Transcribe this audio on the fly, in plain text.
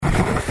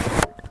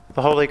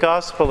The Holy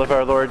Gospel of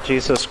our Lord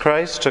Jesus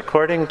Christ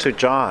according to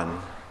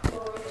John.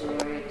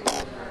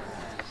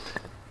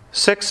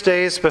 6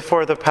 days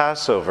before the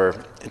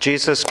Passover,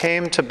 Jesus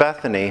came to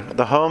Bethany,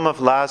 the home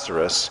of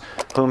Lazarus,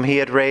 whom he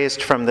had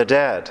raised from the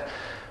dead.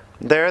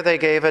 There they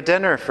gave a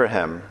dinner for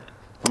him.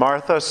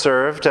 Martha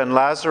served, and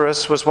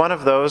Lazarus was one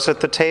of those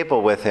at the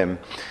table with him.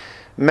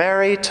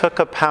 Mary took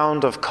a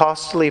pound of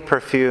costly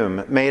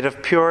perfume made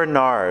of pure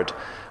nard,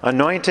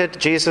 anointed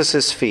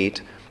Jesus'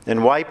 feet,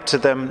 and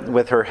wiped them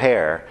with her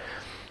hair.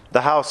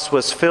 The house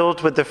was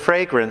filled with the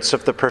fragrance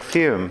of the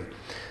perfume.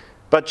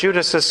 But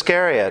Judas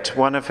Iscariot,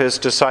 one of his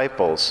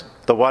disciples,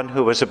 the one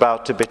who was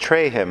about to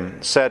betray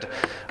him, said,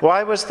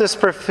 "Why was this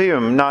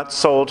perfume not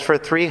sold for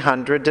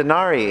 300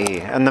 denarii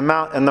and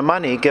the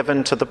money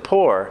given to the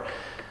poor?"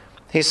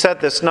 He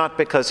said this not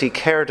because he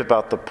cared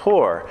about the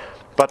poor,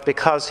 but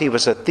because he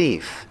was a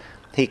thief.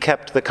 He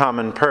kept the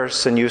common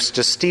purse and used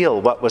to steal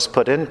what was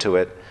put into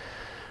it.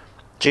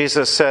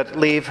 Jesus said,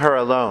 "Leave her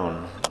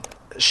alone.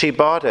 She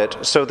bought it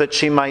so that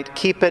she might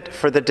keep it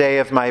for the day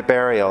of my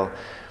burial.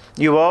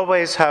 You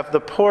always have the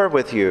poor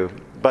with you,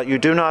 but you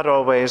do not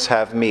always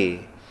have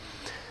me."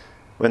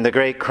 When the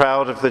great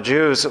crowd of the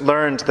Jews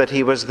learned that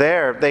he was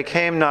there, they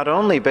came not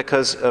only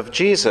because of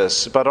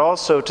Jesus, but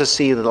also to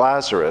see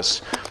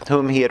Lazarus,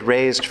 whom he had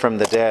raised from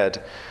the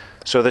dead.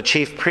 So the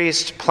chief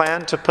priest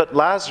planned to put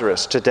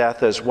Lazarus to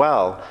death as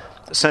well,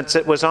 since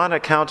it was on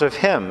account of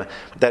him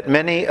that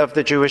many of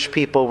the Jewish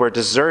people were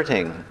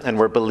deserting and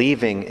were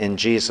believing in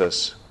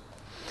Jesus.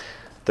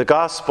 The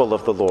Gospel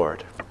of the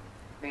Lord.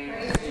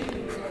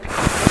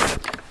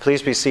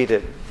 Please be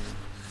seated.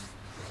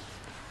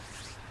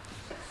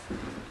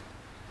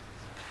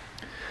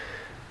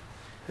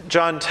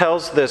 John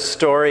tells this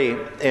story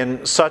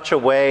in such a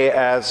way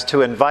as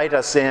to invite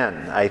us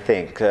in, I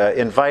think.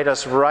 Invite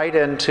us right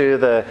into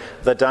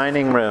the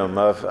dining room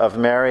of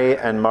Mary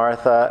and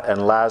Martha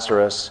and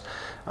Lazarus.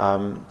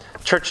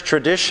 Church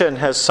tradition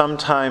has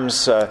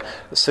sometimes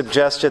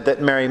suggested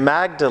that Mary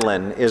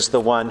Magdalene is the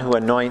one who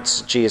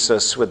anoints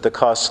Jesus with the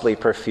costly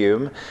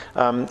perfume.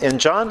 In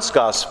John's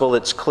Gospel,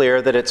 it's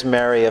clear that it's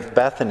Mary of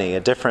Bethany, a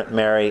different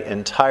Mary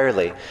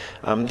entirely.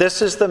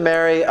 This is the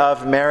Mary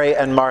of Mary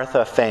and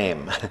Martha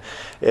fame.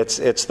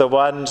 It's the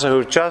ones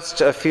who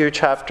just a few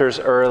chapters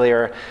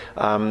earlier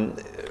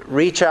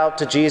reach out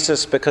to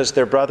Jesus because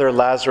their brother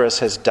Lazarus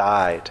has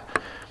died.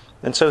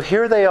 And so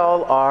here they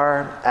all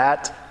are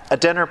at a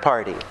dinner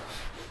party.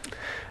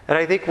 And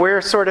I think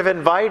we're sort of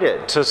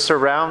invited to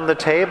surround the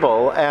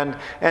table and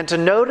to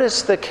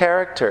notice the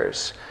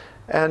characters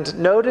and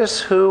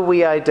notice who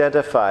we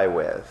identify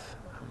with.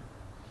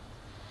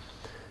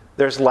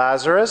 There's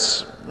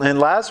Lazarus, and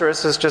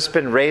Lazarus has just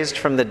been raised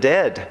from the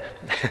dead.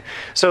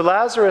 So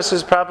Lazarus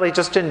is probably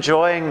just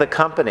enjoying the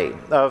company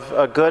of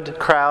a good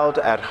crowd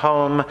at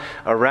home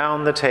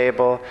around the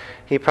table.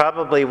 He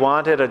probably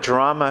wanted a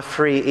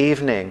drama-free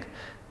evening,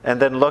 and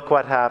then look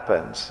what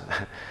happens.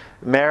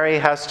 Mary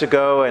has to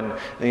go and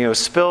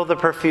spill the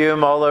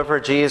perfume all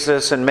over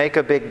Jesus and make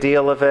a big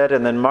deal of it,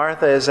 and then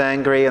Martha is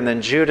angry, and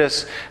then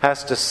Judas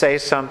has to say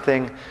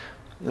something.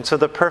 And so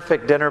the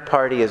perfect dinner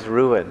party is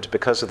ruined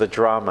because of the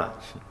drama.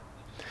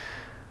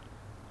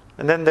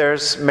 And then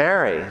there's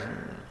Mary.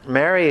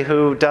 Mary,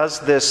 who does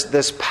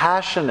this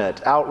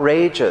passionate,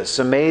 outrageous,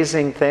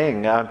 amazing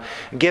thing,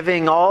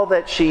 giving all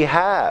that she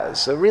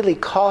has, a really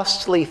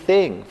costly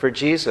thing for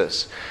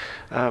Jesus.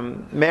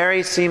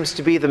 Mary seems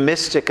to be the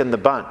mystic in the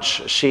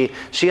bunch.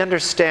 She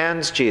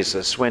understands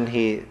Jesus when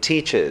he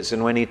teaches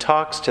and when he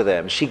talks to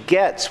them. She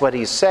gets what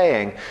he's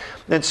saying.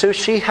 And so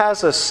she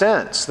has a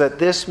sense that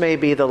this may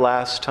be the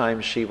last time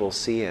she will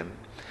see him.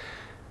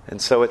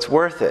 And so it's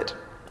worth it.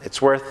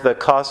 It's worth the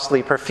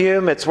costly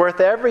perfume. It's worth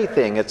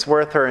everything. It's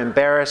worth her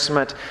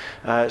embarrassment.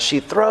 She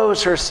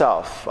throws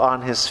herself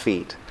on his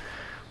feet.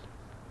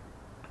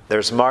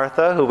 There's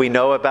Martha, who we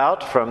know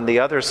about from the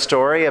other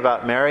story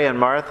about Mary and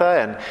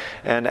Martha.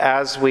 And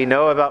as we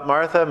know about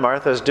Martha,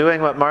 Martha's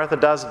doing what Martha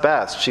does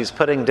best. She's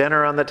putting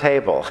dinner on the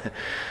table.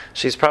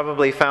 She's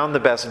probably found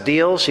the best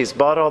deal. She's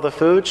bought all the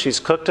food. She's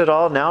cooked it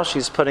all. Now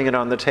she's putting it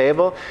on the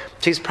table.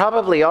 She's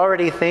probably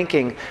already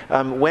thinking,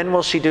 when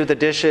will she do the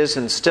dishes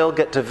and still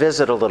get to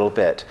visit a little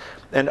bit?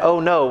 And oh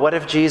no, what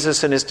if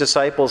Jesus and his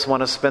disciples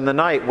want to spend the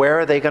night? Where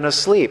are they going to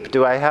sleep?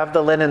 Do I have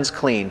the linens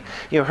clean?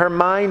 Her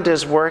mind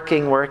is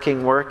working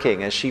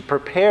as she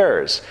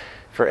prepares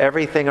for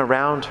everything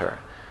around her.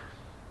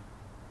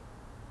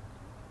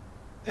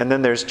 And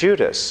then there's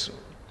Judas.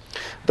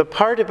 The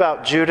part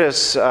about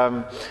Judas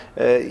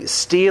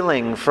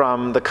stealing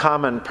from the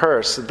common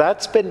purse,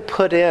 that's been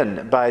put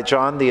in by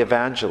John the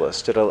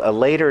Evangelist at a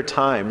later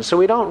time. So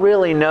we don't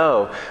really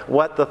know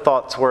what the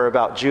thoughts were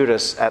about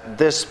Judas at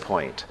this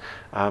point.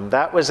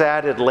 That was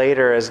added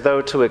later as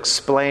though to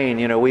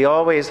explain, we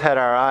always had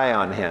our eye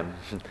on him.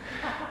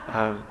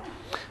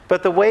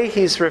 But the way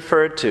he's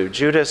referred to,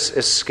 Judas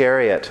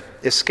Iscariot,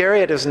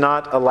 Iscariot is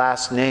not a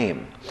last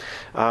name.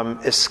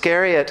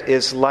 Iscariot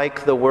is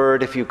like the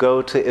word, if you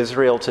go to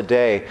Israel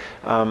today,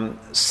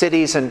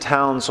 cities and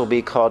towns will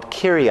be called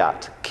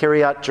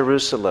Kiryat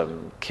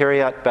Jerusalem,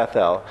 Kiryat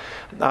Bethel.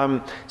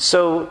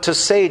 So to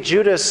say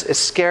Judas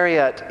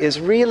Iscariot is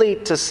really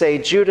to say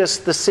Judas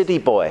the city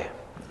boy.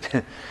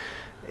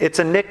 It's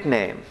a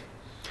nickname.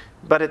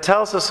 But it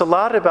tells us a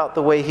lot about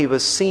the way he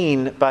was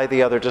seen by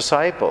the other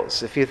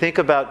disciples. If you think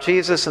about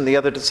Jesus and the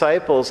other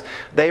disciples,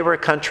 they were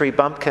country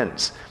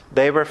bumpkins.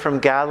 They were from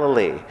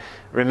Galilee.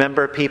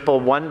 Remember, people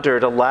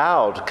wondered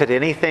aloud, could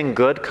anything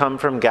good come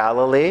from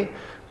Galilee?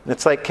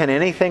 It's like, can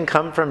anything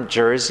come from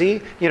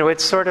Jersey?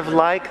 It's sort of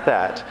like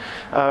that.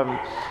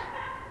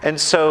 And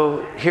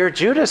so here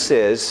Judas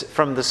is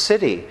from the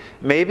city,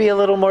 maybe a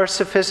little more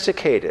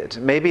sophisticated.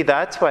 Maybe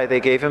that's why they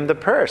gave him the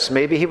purse.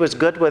 Maybe he was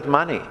good with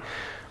money.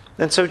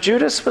 And so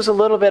Judas was a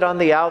little bit on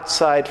the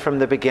outside from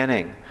the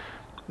beginning.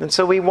 And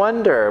so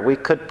we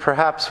could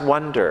perhaps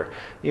wonder,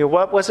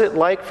 what was it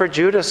like for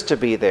Judas to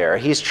be there?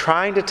 He's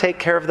trying to take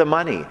care of the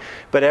money,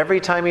 but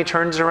every time he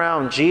turns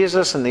around,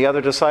 Jesus and the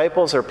other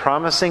disciples are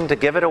promising to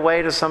give it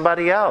away to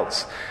somebody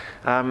else.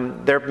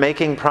 They're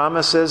making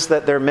promises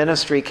that their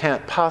ministry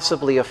can't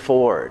possibly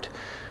afford.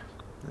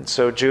 And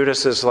so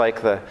Judas is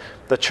like the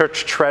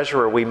church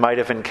treasurer we might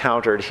have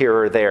encountered here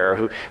or there,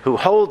 who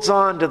holds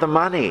on to the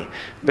money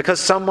because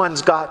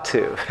someone's got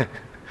to.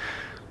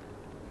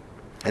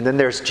 And then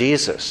there's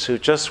Jesus, who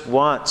just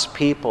wants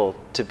people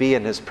to be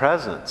in his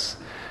presence.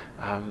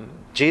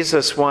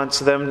 Jesus wants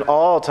them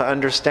all to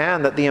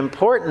understand that the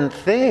important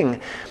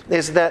thing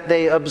is that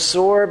they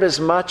absorb as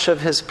much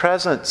of his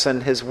presence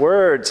and his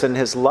words and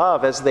his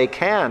love as they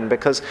can,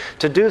 because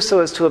to do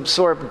so is to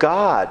absorb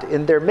God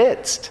in their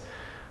midst.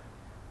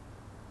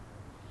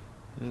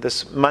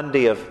 This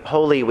Monday of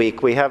Holy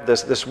Week, we have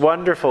this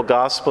wonderful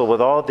gospel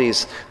with all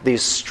these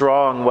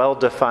strong,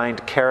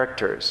 well-defined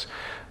characters.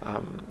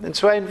 And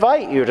so I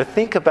invite you to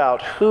think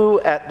about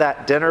who at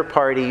that dinner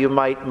party you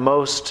might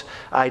most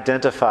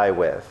identify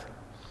with.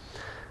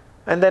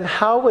 And then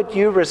how would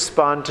you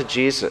respond to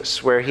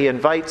Jesus, where he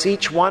invites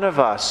each one of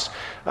us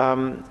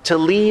to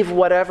leave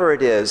whatever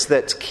it is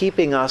that's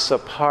keeping us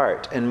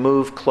apart and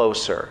move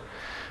closer?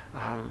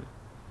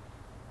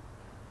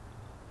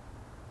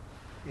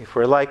 If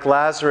we're like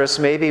Lazarus,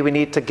 maybe we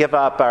need to give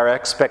up our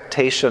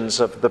expectations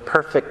of the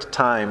perfect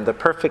time, the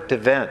perfect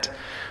event,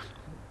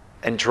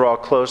 and draw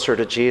closer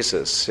to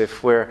Jesus.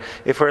 If we're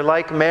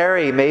like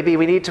Mary, maybe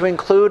we need to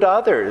include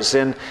others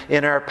in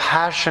our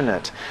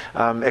passionate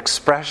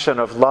expression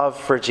of love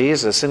for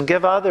Jesus and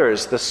give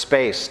others the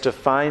space to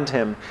find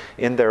him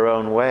in their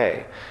own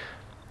way.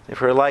 If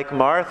we're like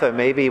Martha,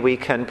 maybe we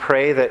can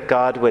pray that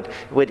God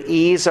would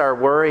ease our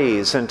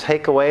worries and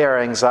take away our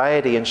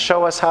anxiety and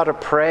show us how to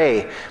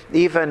pray,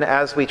 even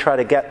as we try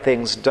to get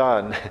things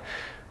done,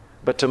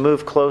 but to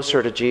move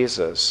closer to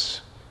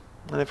Jesus.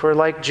 And if we're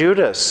like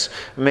Judas,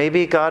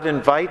 maybe God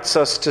invites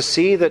us to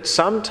see that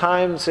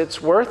sometimes it's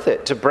worth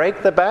it to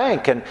break the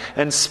bank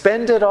and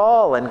spend it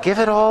all and give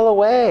it all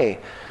away.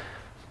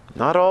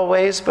 Not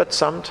always, but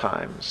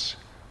sometimes.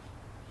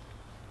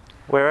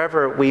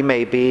 Wherever we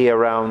may be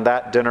around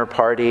that dinner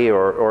party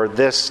or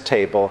this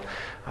table,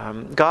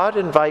 God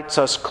invites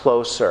us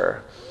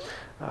closer.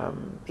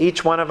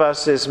 Each one of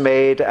us is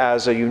made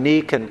as a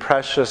unique and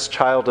precious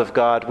child of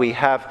God. We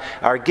have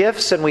our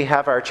gifts and we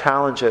have our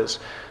challenges.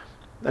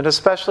 And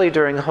especially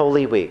during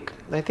Holy Week,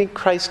 I think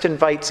Christ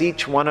invites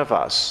each one of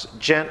us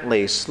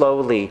gently,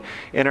 slowly,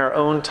 in our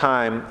own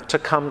time to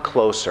come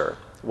closer,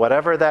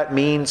 whatever that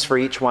means for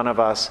each one of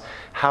us,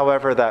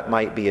 however that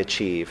might be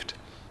achieved.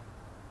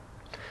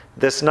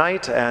 This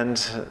night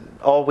and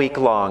all week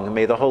long,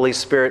 may the Holy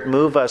Spirit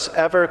move us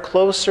ever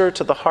closer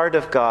to the heart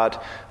of God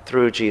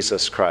through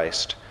Jesus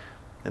Christ.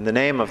 In the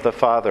name of the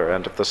Father,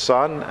 and of the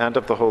Son, and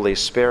of the Holy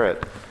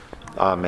Spirit. Amen.